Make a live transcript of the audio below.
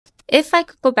If I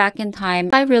could go back in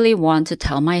time, I really want to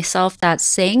tell myself that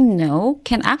saying no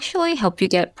can actually help you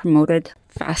get promoted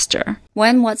faster.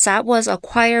 When WhatsApp was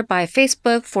acquired by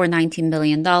Facebook for $19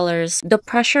 billion, the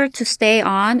pressure to stay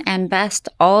on and best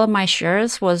all of my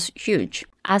shares was huge.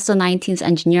 As the 19th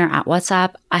engineer at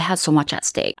WhatsApp, I had so much at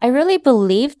stake. I really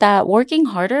believed that working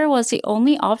harder was the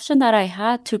only option that I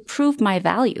had to prove my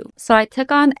value. So I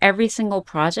took on every single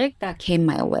project that came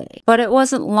my way. But it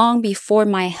wasn't long before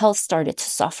my health started to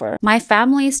suffer. My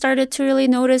family started to really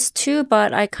notice too,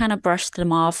 but I kind of brushed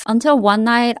them off until one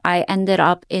night I ended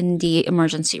up in the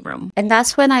emergency room. And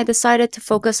that's when I decided to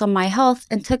focus on my health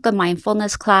and took a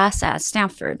mindfulness class at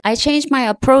Stanford. I changed my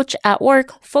approach at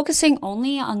work, focusing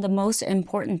only on the most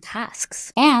important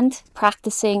tasks and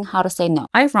practicing how to say no.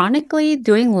 Ironically,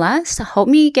 doing less helped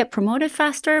me get promoted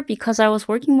faster because I was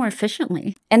working more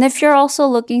efficiently. And if you're also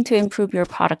looking to improve your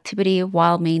productivity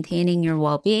while maintaining your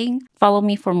well-being, follow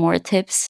me for more tips